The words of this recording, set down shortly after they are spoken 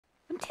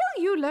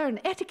Until you learn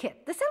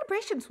etiquette, the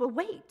celebrations will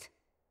wait.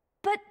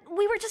 But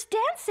we were just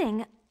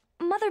dancing.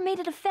 Mother made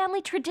it a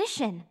family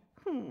tradition.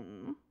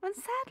 And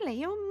sadly,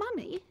 your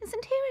mummy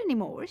isn't here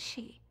anymore, is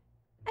she?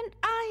 And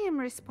I am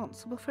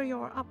responsible for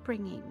your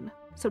upbringing.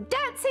 So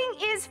dancing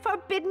is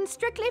forbidden,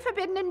 strictly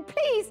forbidden, and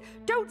please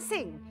don't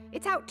sing.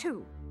 It's out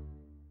too.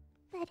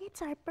 But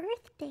it's our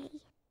birthday.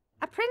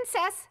 A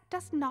princess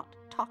does not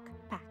talk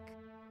back.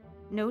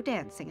 No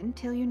dancing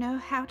until you know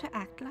how to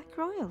act like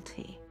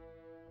royalty.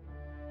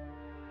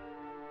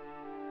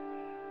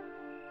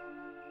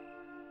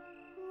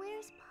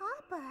 Where's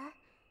Papa?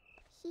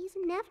 He's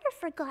never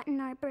forgotten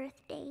our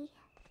birthday.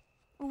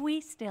 We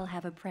still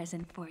have a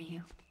present for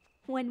you.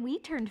 When we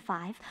turned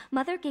 5,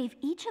 Mother gave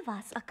each of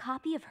us a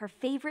copy of her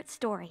favorite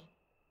story.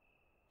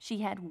 She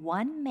had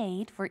one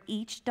made for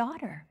each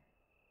daughter.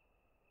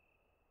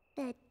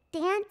 The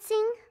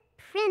Dancing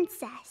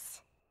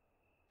Princess.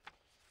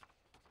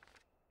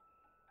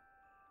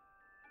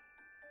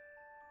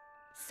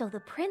 So the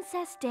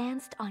princess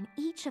danced on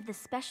each of the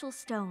special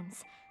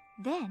stones.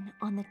 Then,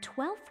 on the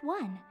 12th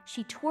one,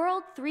 she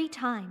twirled 3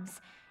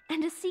 times,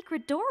 and a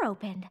secret door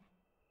opened.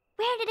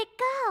 Where did it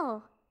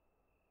go?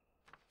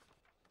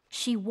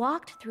 She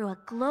walked through a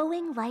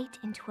glowing light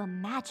into a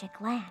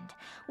magic land,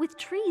 with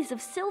trees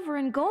of silver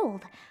and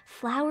gold,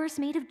 flowers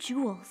made of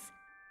jewels.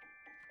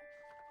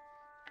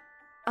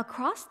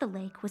 Across the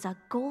lake was a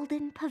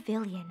golden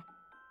pavilion.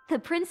 The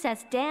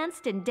princess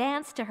danced and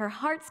danced to her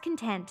heart's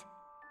content.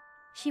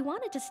 She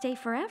wanted to stay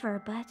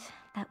forever, but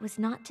that was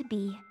not to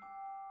be.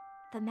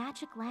 The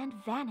magic land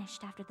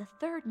vanished after the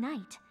 3rd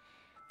night.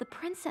 The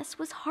princess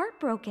was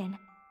heartbroken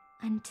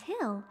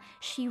until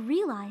she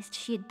realized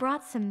she had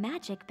brought some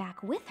magic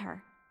back with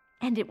her,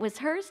 and it was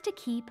hers to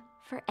keep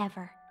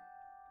forever.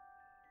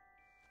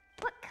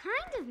 What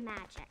kind of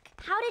magic?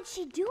 How did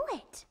she do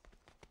it?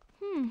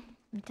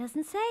 It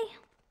doesn't say.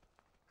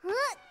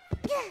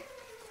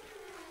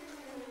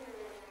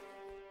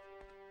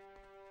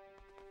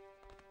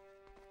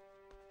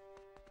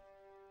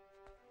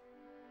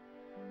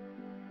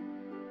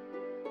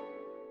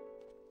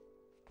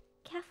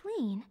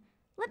 Kathleen,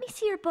 let me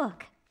see your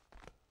book.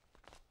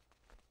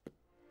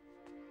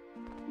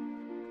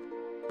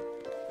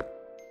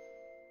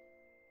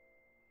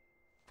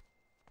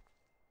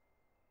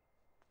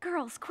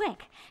 Girls,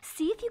 quick!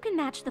 See if you can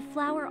match the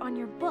flower on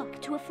your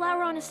book to a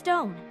flower on a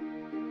stone.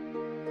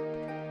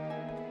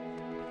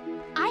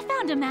 I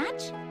found a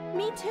match!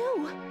 Me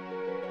too!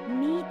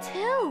 Me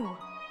too!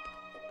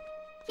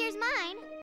 Here's mine.